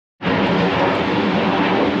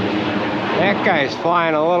That guy's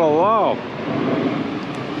flying a little low.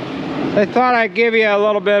 I thought I'd give you a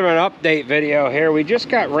little bit of an update video here. We just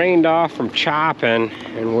got rained off from chopping,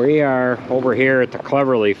 and we are over here at the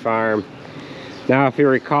Cleverly farm. Now, if you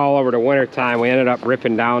recall, over the winter time, we ended up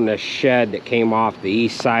ripping down this shed that came off the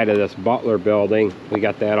east side of this Butler building. We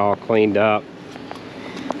got that all cleaned up.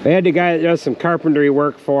 We had the guy that does some carpentry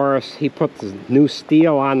work for us. He put the new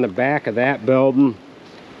steel on the back of that building,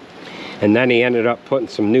 and then he ended up putting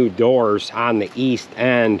some new doors on the east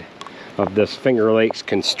end of this Finger Lakes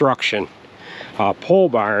construction pole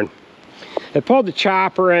barn. They pulled the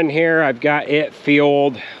chopper in here. I've got it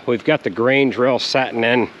fueled. We've got the grain drill setting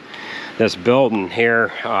in this building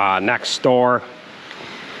here next door.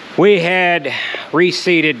 We had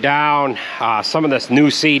reseeded down some of this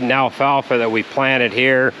new seed and alfalfa that we planted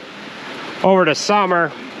here over the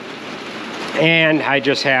summer, and I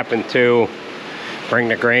just happened to bring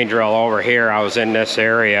the grain drill over here. I was in this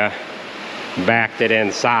area, backed it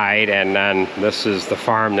inside, and then this is the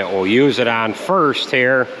farm that we'll use it on first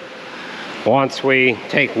here once we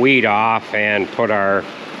take weed off and put our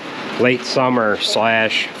late summer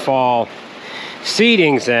slash fall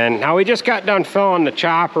seedings in. Now, we just got done filling the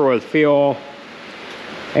chopper with fuel,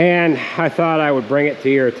 and I thought I would bring it to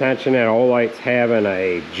your attention that Olight's having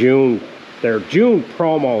their June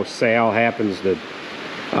promo sale. Happens to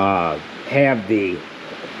have the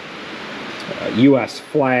US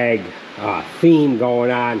flag theme going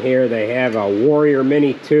on here. They have a Warrior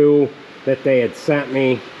Mini 2 that they had sent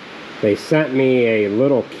me. They sent me a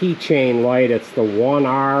little keychain light. It's the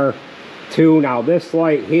 1R2. Now, this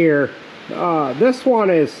light here, this one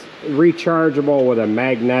is rechargeable with a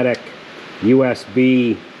magnetic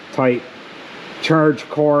USB type charge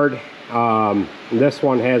cord. This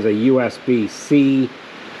one has a USB-C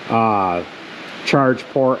charge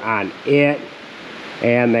port on it.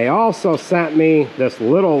 And they also sent me this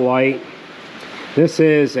little light. This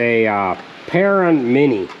is a Perrin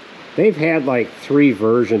Mini. They've had like 3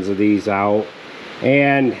 versions of these out,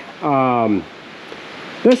 and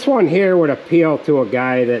this one here would appeal to a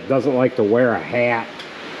guy that doesn't like to wear a hat.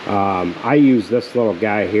 I use this little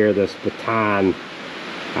guy here, this Baton.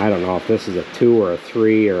 I don't know if this is a 2 or a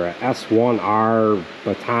 3 or a S1R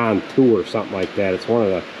Baton 2 or something like that. It's one of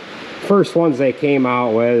the first ones they came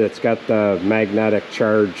out with. It's got the magnetic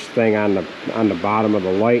charge thing on the bottom of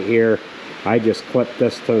the light here. I just clipped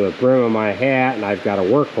this to the brim of my hat, and I've got a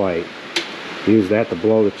work light. Use that to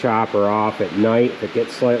blow the chopper off at night if it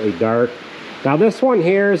gets slightly dark. Now, this one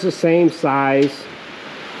here is the same size.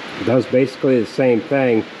 It does basically the same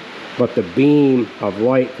thing, but the beam of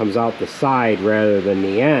light comes out the side rather than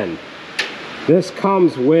the end. This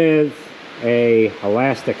comes with a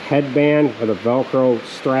elastic headband with a Velcro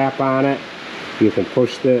strap on it. You can put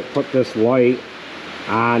this light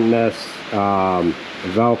on this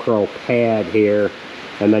Velcro pad here,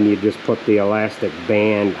 and then you just put the elastic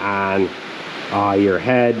band on your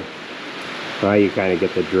head. Well, you kind of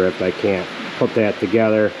get the drift. I can't put that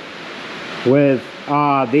together with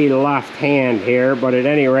the left hand here, but at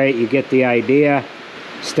any rate, you get the idea.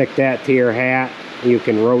 Stick that to your hat. You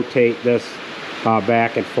can rotate this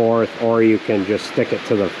back and forth, or you can just stick it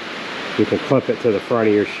to you can clip it to the front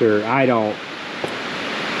of your shirt. I don't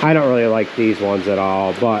really like these ones at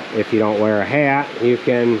all, but if you don't wear a hat, you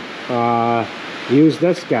can use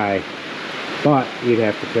this guy, but you'd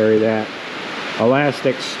have to carry that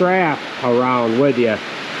elastic strap around with you.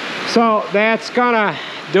 So that's gonna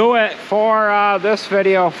do it for this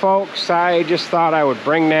video, folks. I just thought I would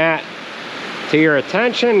bring that to your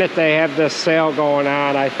attention, that they have this sale going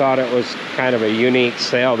on. I thought it was kind of a unique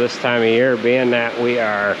sale this time of year, being that we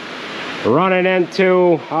are running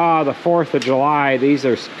into the 4th of July. These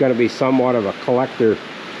are going to be somewhat of a collector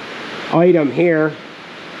item here,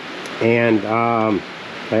 and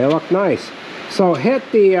they look nice. So hit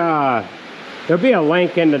the there'll be a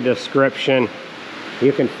link in the description.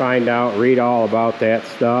 You can find out, read all about that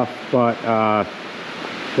stuff, but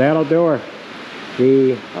that'll do her.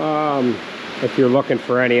 If you're looking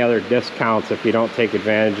for any other discounts, if you don't take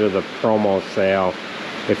advantage of the promo sale,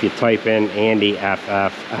 if you type in Andy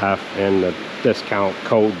FFF in the discount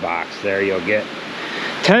code box there, you'll get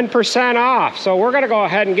 10% off. So we're gonna go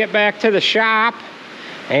ahead and get back to the shop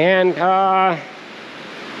and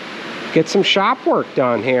get some shop work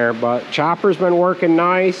done here. But chopper's been working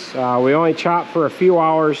nice. We only chopped for a few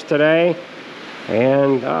hours today,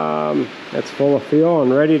 and it's full of fuel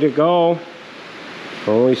and ready to go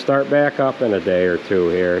when we start back up in a day or two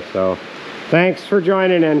here. So thanks for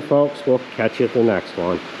joining in, folks. We'll catch you at the next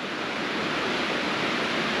one.